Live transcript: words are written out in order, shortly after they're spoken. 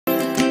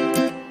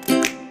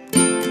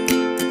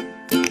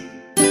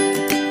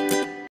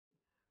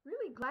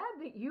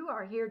that you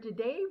are here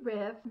today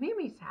with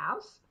Mimi's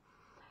house.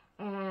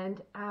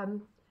 And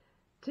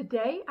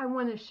today I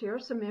want to share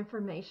some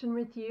information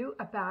with you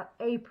about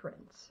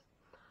aprons.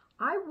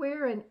 I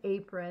wear an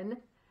apron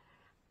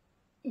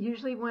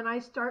usually when I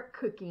start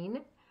cooking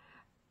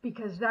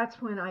because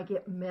that's when I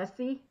get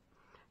messy.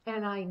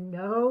 And I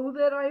know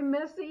that I'm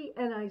messy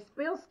and I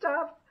spill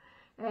stuff.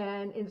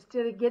 And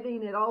instead of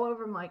getting it all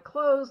over my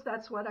clothes,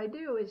 that's what I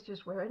do, is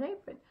just wear an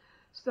apron.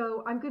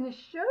 So I'm going to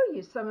show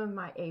you some of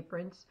my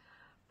aprons.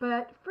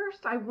 But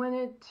first I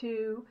wanted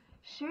to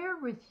share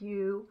with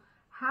you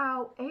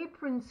how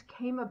aprons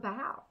came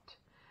about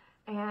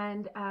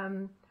and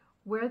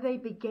where they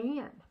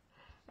began.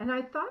 And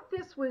I thought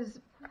this was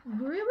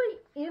really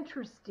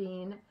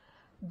interesting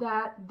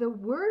that the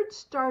word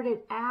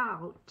started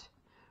out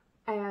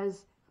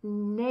as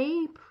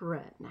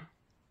napron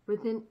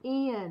with an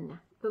N,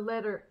 the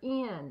letter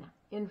N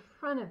in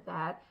front of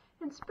that,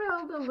 and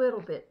spelled a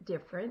little bit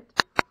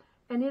different.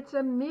 And it's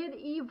a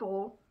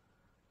medieval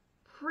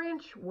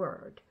French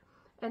word.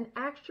 And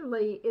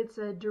actually it's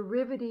a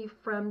derivative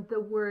from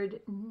the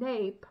word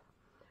nape,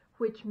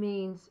 which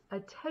means a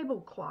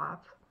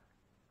tablecloth.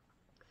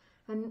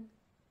 And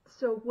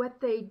so what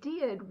they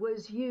did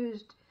was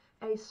used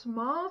a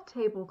small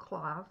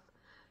tablecloth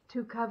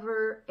to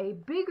cover a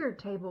bigger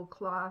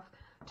tablecloth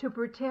to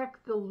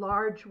protect the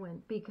large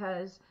one,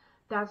 because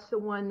that's the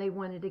one they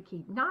wanted to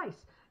keep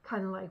nice,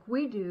 kind of like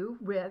we do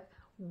with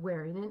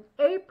wearing an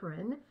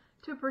apron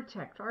to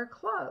protect our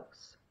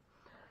clothes.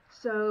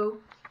 So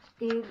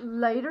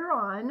later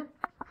on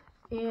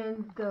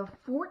in the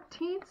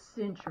 14th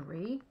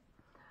century,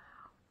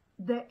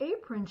 the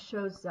apron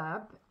shows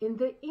up in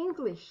the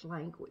English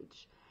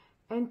language,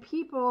 and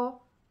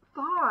people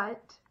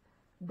thought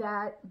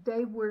that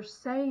they were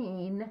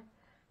saying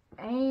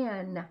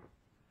an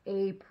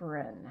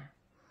apron.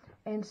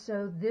 And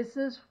so this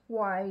is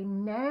why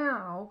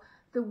now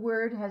the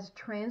word has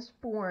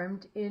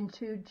transformed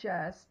into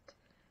just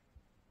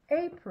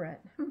apron.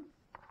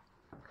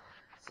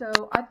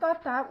 So I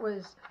thought that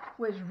was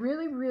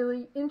really,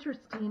 really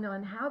interesting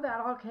on how that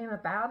all came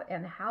about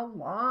and how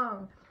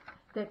long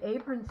that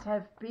aprons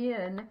have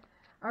been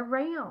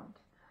around.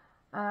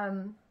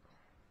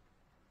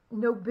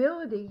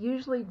 Nobility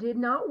usually did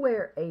not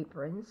wear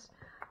aprons,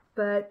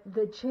 but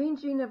the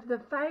changing of the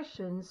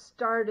fashions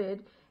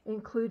started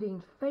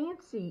including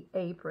fancy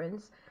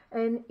aprons,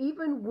 and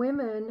even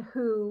women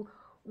who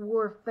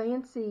wore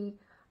fancy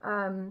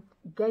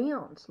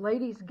gowns,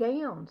 ladies'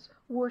 gowns,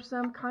 wore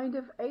some kind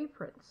of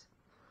aprons.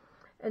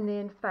 And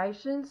then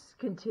fashions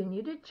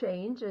continue to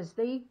change as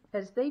they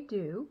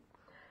do.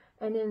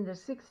 And in the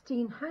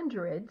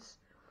 1600s,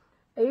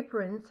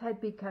 aprons had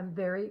become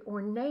very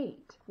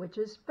ornate, which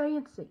is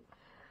fancy.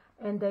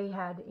 And they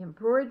had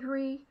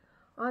embroidery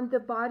on the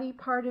body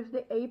part of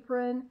the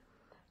apron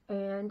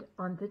and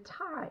on the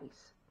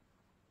ties.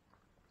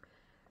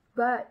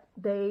 But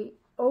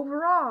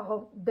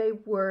overall, they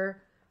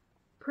were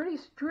pretty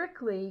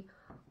strictly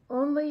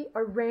only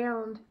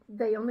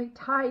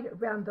tied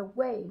around the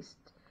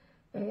waist,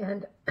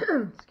 and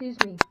excuse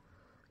me,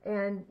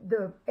 and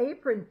the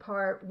apron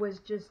part was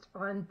just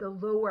on the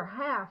lower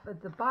half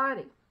of the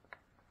body.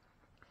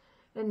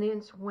 And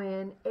then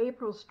when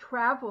aprons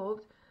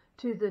traveled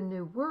to the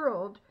New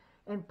World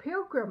and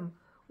pilgrim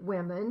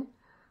women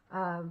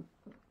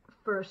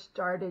first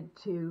started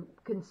to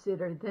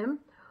consider them,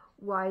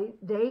 why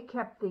they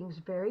kept things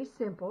very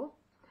simple,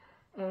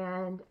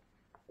 and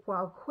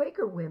while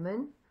Quaker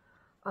women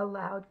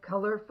allowed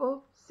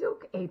colorful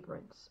silk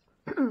aprons.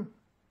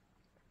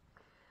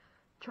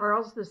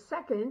 Charles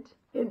II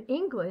in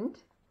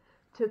England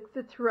took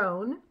the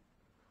throne,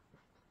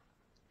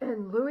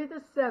 and Louis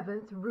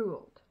VII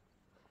ruled.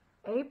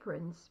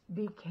 Aprons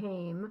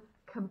became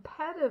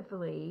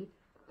competitively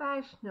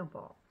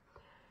fashionable,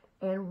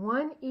 and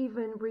one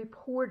even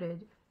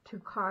reported to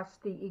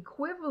cost the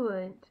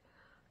equivalent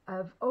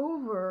of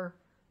over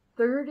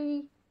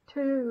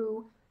 $32,000.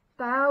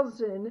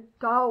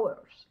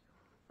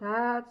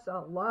 That's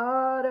a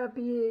lot of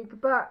big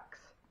bucks.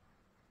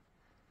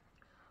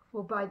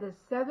 Well, by the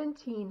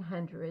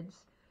 1700s,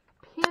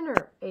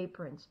 pinner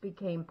aprons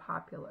became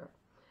popular,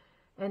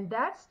 and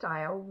that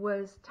style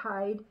was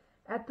tied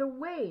at the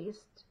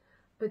waist,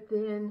 but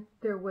then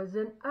there was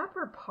an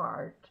upper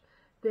part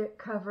that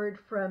covered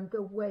from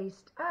the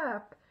waist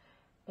up,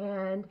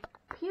 and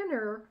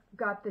pinner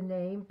got the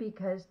name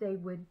because they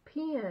would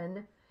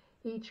pin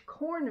each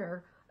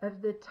corner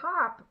of the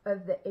top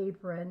of the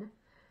apron,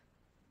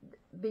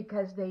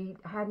 because they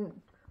hadn't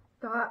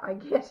thought, I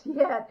guess,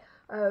 yet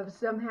of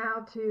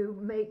somehow to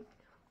make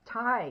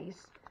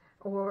ties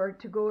or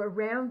to go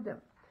around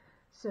them.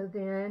 So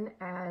then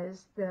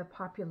as the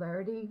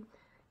popularity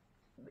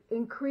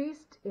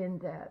increased in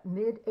the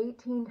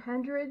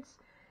mid-1800s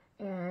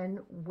and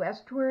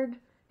westward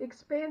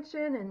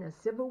expansion and the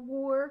Civil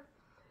War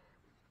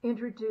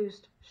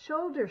introduced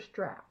shoulder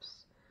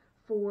straps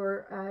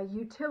for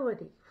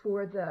utility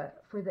for the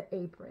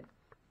apron.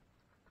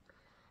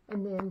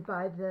 And then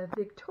by the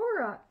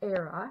Victoria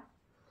era,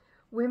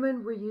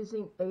 women were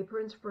using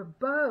aprons for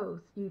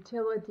both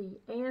utility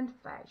and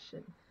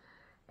fashion.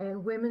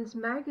 And women's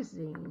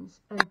magazines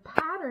and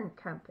pattern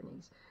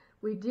companies.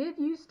 We did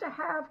used to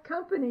have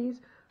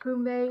companies who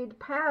made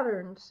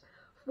patterns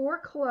for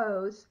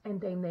clothes,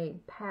 and they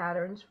made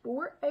patterns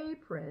for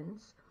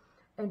aprons,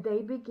 and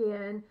they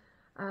began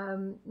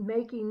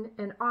making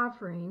and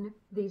offering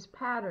these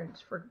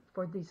patterns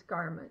for these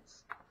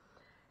garments.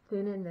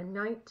 Then in the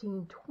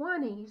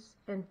 1920s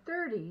and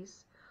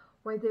 30s,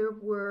 where there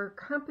were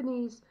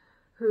companies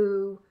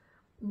who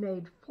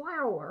made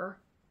flour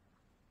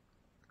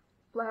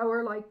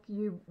like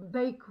you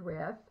bake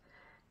with,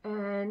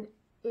 and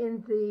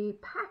in the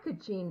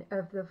packaging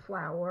of the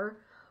flour,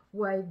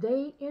 why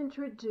they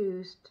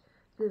introduced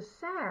the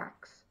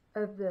sacks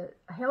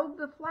held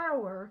the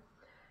flour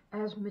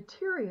as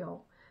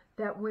material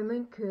that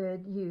women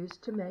could use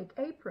to make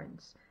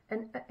aprons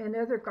and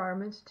other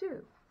garments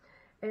too.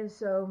 And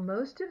so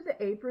most of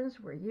the aprons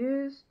were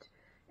used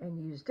and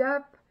used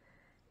up,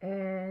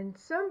 and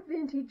some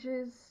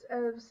vintages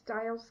of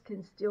styles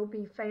can still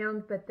be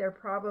found, but they're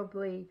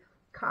probably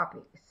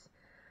copies.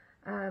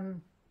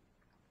 In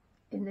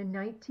the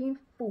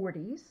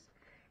 1940s,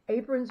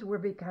 aprons were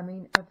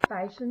becoming a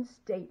fashion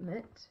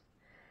statement,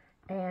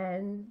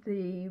 and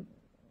they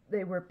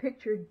were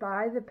pictured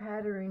by the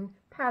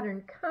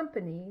pattern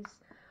companies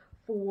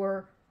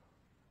for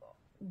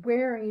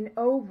wearing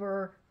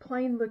over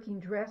plain looking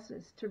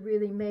dresses to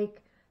really make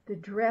the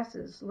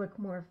dresses look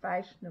more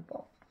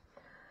fashionable.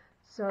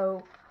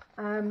 So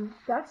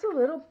that's a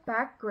little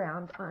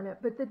background on it,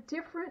 but the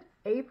different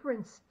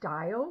apron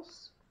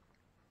styles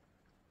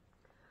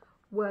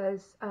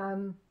was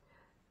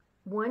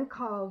one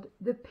called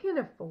the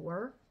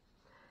pinafore,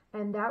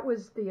 and that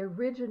was the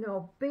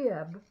original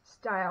bib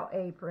style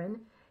apron,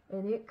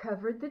 and it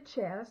covered the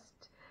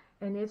chest,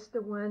 and it's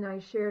the one I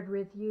shared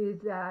with you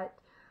that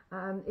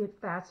it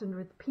fastened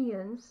with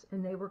pins,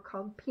 and they were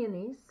called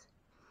pennies,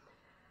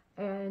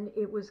 and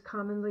it was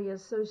commonly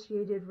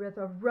associated with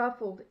a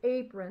ruffled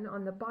apron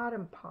on the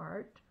bottom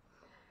part.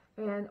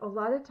 And a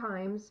lot of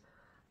times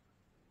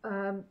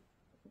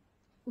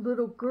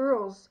little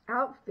girls'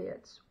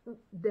 outfits,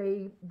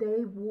 they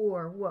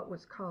wore what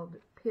was called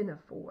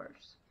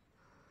pinafores.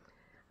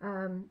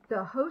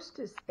 The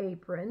hostess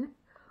apron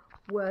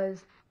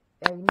was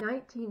a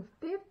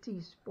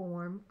 1950s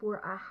form for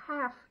a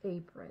half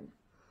apron,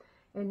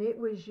 and it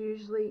was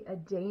usually a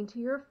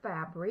daintier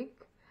fabric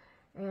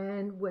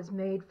and was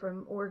made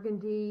from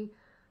organdy,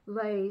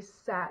 lace,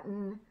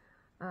 satin,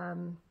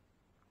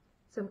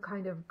 some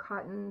kind of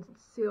cotton,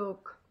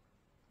 silk,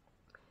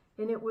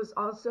 and it was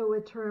also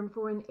a term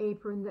for an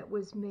apron that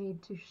was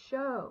made to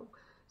show.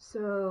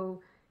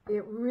 So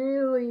it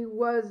really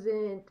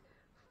wasn't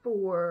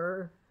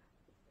for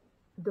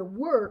the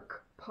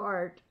work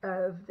part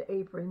of the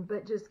apron,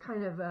 but just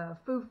kind of a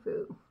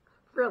foo-foo,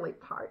 frilly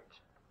part.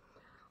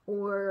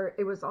 Or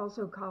it was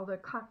also called a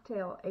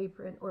cocktail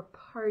apron or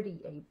party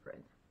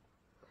apron.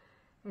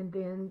 And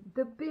then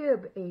the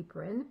bib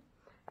apron,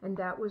 and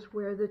that was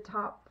where the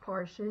top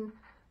portion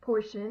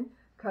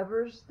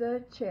covers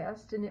the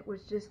chest, and it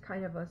was just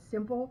kind of a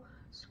simple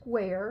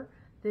square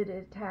that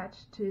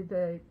attached to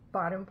the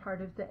bottom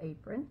part of the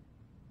apron.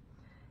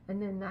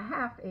 And then the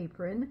half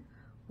apron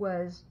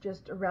was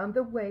just around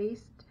the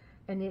waist,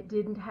 and it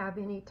didn't have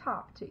any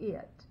top to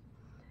it.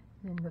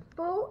 And the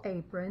full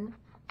apron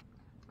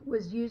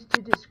was used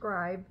to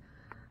describe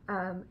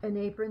an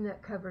apron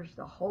that covers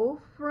the whole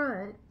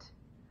front,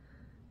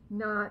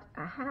 not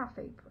a half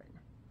apron.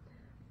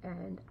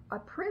 And a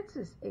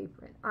princess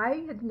apron.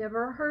 I had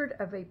never heard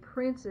of a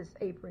princess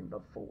apron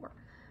before,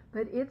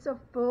 but it's a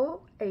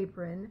full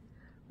apron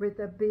with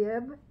a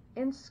bib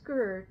and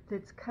skirt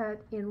that's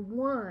cut in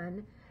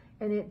one,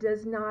 and it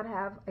does not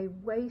have a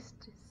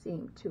waist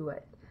seam to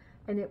it.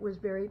 And it was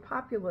very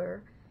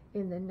popular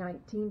in the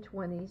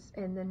 1920s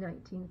and the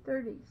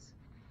 1930s.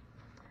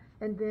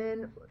 And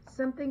then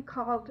something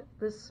called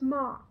the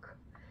smock,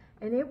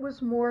 and it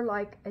was more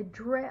like a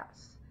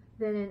dress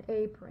than an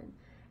apron.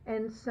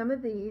 And some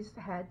of these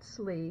had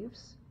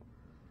sleeves,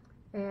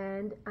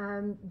 and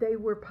they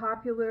were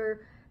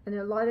popular, and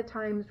a lot of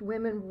times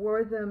women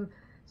wore them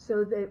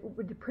so that it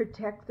would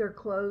protect their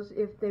clothes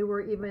if they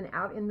were even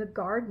out in the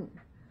garden,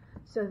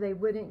 so they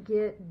wouldn't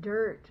get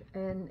dirt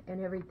and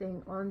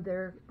everything on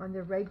their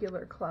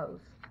regular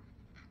clothes.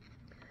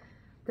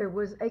 There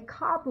was a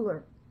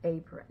cobbler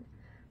apron,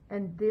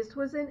 and this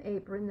was an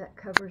apron that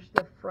covers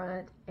the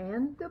front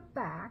and the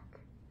back.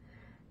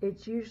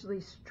 It's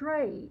usually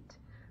straight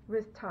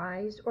with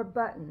ties or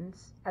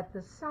buttons at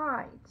the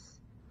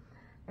sides,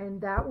 and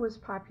that was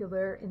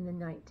popular in the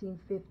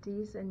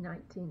 1950s and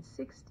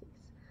 1960s.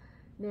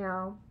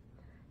 Now,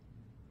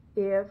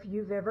 if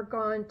you've ever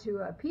gone to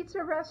a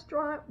pizza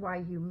restaurant, why,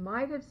 you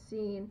might have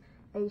seen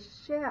a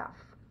chef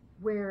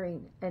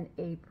wearing an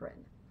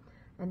apron,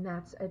 and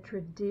that's a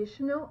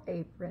traditional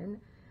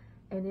apron,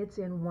 and it's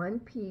in one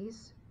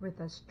piece with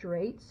a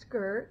straight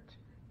skirt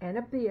and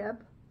a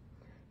bib,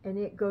 and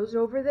it goes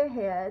over the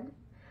head,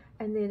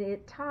 and then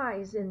it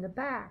ties in the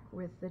back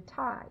with the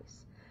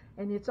ties.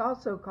 And it's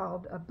also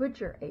called a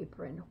butcher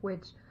apron,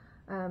 which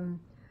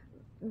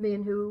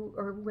men who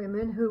or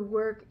women who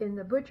work in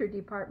the butcher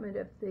department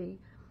of the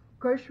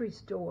grocery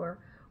store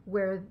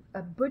wear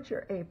a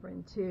butcher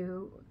apron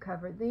to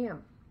cover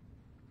them.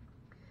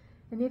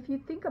 And if you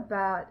think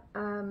about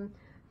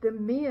the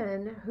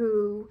men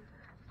who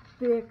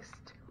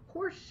fixed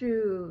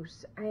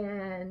horseshoes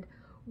and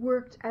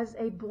worked as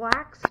a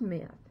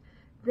blacksmith,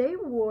 they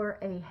wore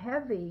a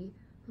heavy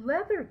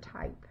leather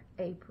type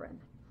apron,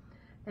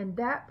 and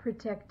that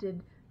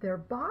protected their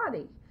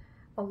body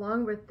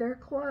along with their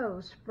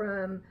clothes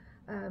from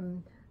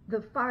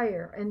the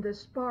fire and the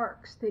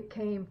sparks that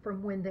came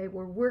from when they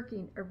were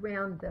working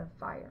around the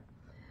fire.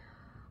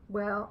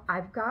 Well,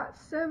 I've got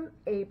some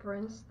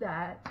aprons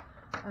that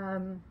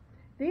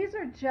these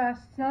are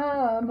just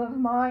some of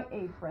my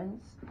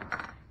aprons,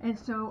 and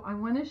so I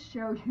want to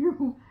show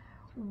you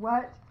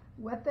what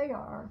they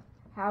are.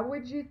 How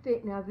would you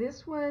think? Now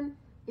this one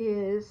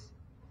is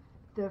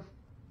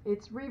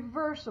it's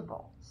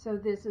reversible, so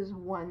this is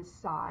one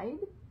side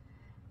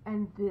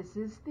and this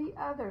is the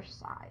other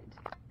side,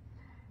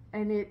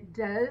 and it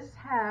does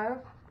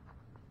have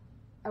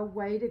a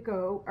way to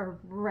go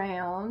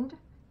around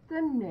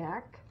the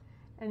neck,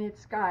 and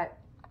it's got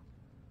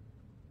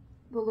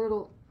the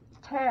little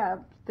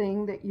tab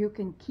thing that you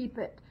can keep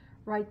it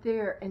right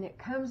there, and it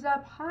comes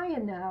up high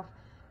enough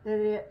that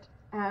it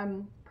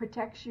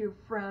protects you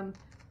from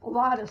a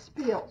lot of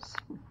spills.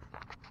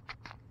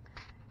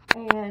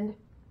 And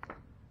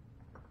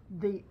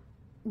the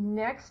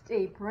next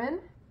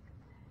apron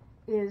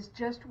is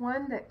just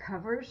one that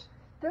covers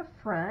the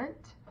front.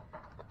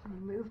 Let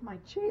me move my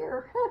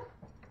chair.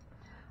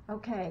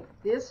 Okay,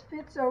 this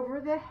fits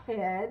over the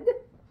head,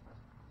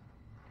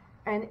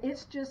 and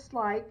it's just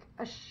like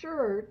a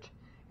shirt,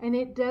 and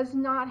it does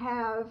not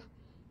have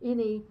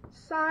any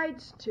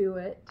sides to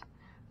it,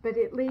 but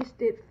at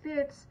least it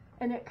fits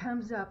and it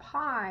comes up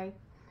high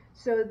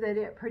so that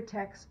it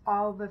protects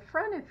all the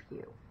front of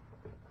you.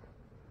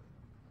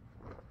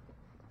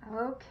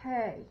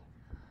 Okay.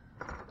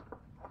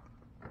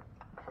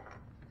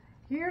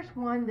 Here's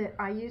one that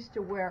I used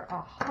to wear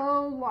a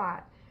whole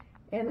lot,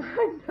 and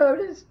I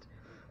noticed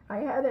I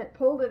hadn't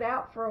pulled it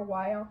out for a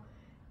while,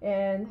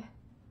 and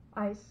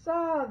I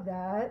saw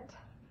that,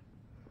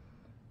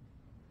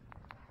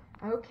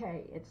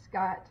 okay, it's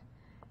got,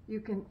 you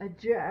can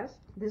adjust,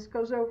 this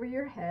goes over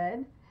your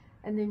head,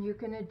 and then you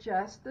can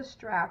adjust the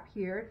strap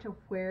here to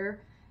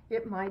where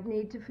it might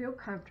need to feel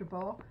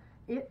comfortable.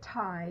 It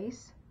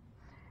ties,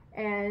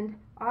 and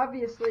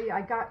obviously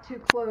I got too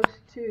close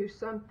to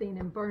something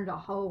and burned a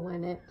hole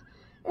in it.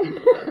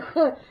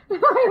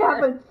 I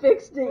haven't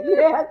fixed it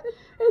yet,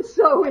 and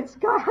so it's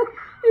still got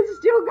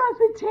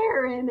the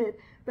tear in it,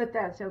 but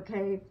that's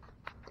okay.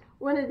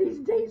 One of these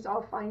days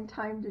I'll find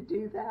time to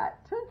do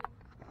that.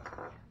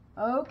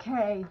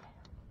 Okay.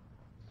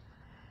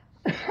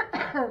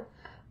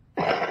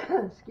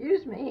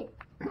 Excuse me.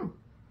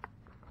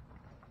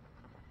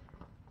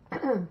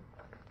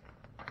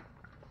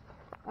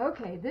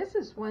 Okay, this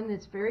is one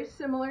that's very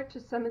similar to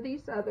some of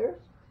these others.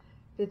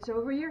 It's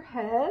over your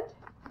head,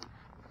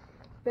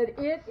 but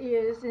it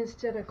is,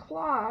 instead of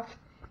cloth,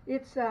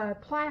 it's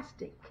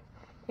plastic,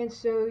 and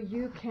so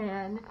you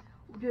can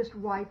just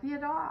wipe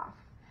it off,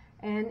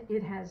 and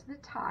it has the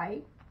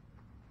tie.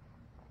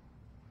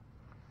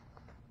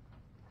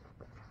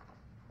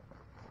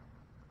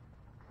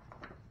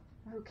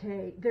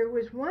 Okay, there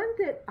was one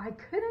that I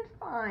couldn't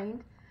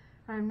find.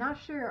 I'm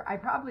not sure. I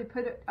probably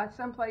put it at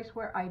some place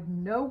where I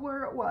know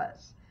where it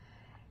was.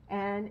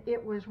 And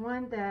it was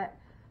one that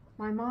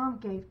my mom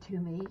gave to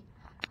me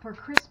for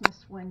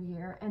Christmas one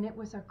year, and it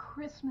was a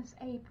Christmas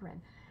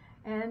apron.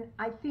 And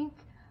I think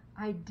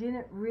I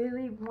didn't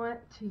really want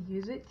to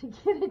use it to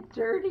get it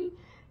dirty,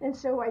 and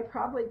so I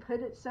probably put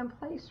it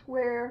someplace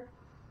where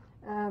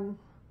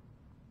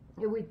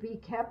it would be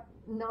kept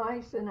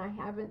nice, and I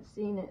haven't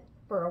seen it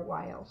for a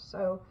while,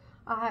 so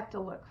I'll have to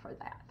look for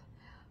that.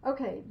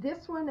 Okay,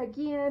 this one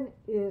again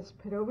is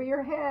put over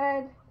your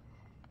head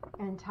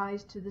and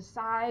ties to the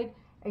side,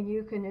 and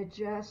you can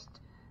adjust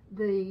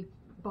the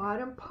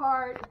bottom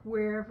part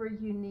wherever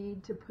you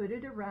need to put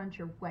it around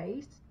your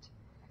waist.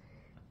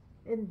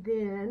 And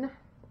then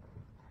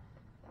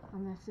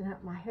I'm messing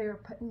up my hair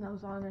putting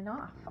those on and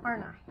off,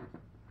 aren't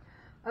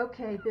I?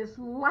 Okay, this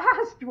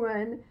last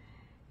one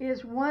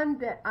is one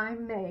that I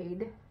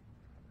made,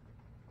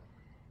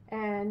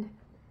 and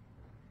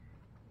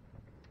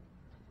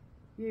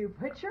you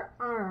put your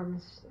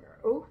arms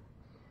through,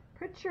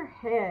 put your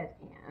head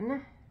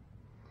in,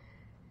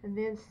 and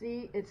then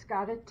see it's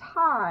got a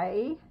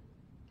tie,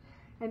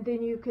 and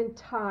then you can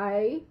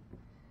tie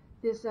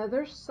this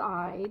other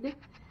side,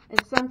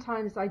 and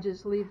sometimes I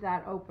just leave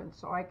that open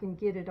so I can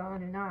get it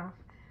on and off.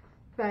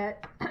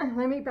 But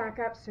let me back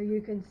up so you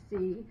can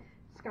see.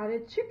 It's got a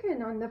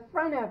chicken on the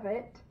front of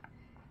it,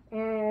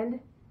 and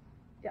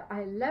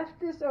I left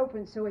this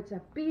open so it's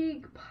a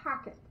big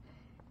pocket,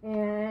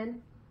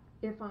 and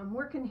if I'm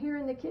working here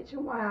in the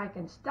kitchen, why, I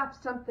can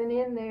stuff something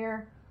in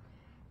there.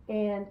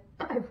 And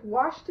I've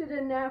washed it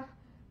enough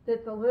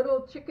that the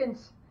little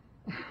chicken's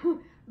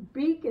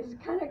beak is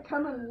kind of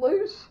coming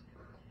loose,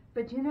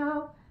 but you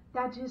know,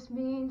 that just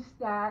means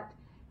that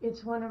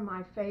it's one of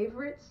my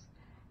favorites,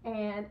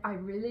 and I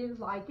really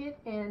like it,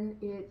 and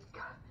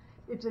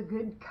it's a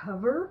good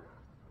cover.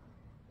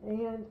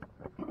 And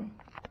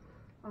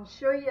I'll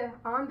show you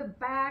on the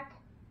back.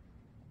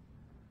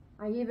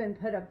 I even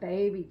put a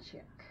baby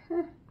chick.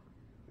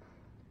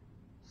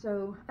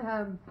 So,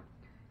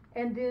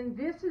 and then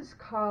this is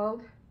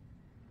called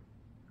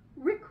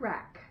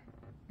rickrack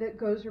that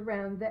goes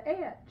around the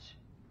edge.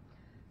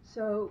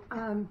 So,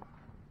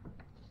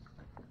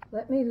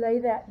 let me lay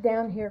that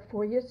down here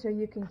for you so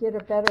you can get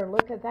a better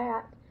look at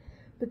that.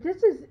 But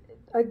this is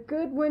a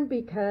good one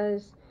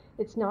because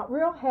it's not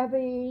real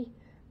heavy,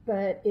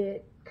 but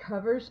it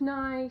covers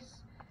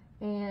nice,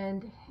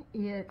 and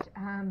it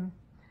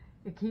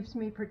keeps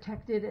me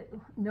protected,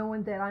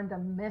 knowing that I'm the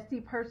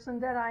messy person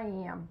that I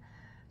am.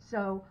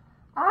 So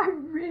I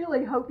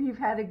really hope you've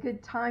had a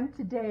good time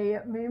today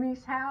at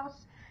Mimi's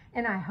house,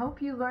 and I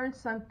hope you learned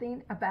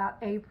something about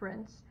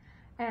aprons.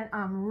 And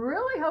I'm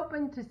really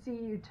hoping to see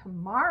you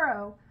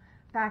tomorrow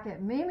back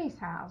at Mimi's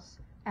house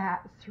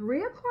at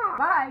 3 o'clock.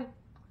 Bye.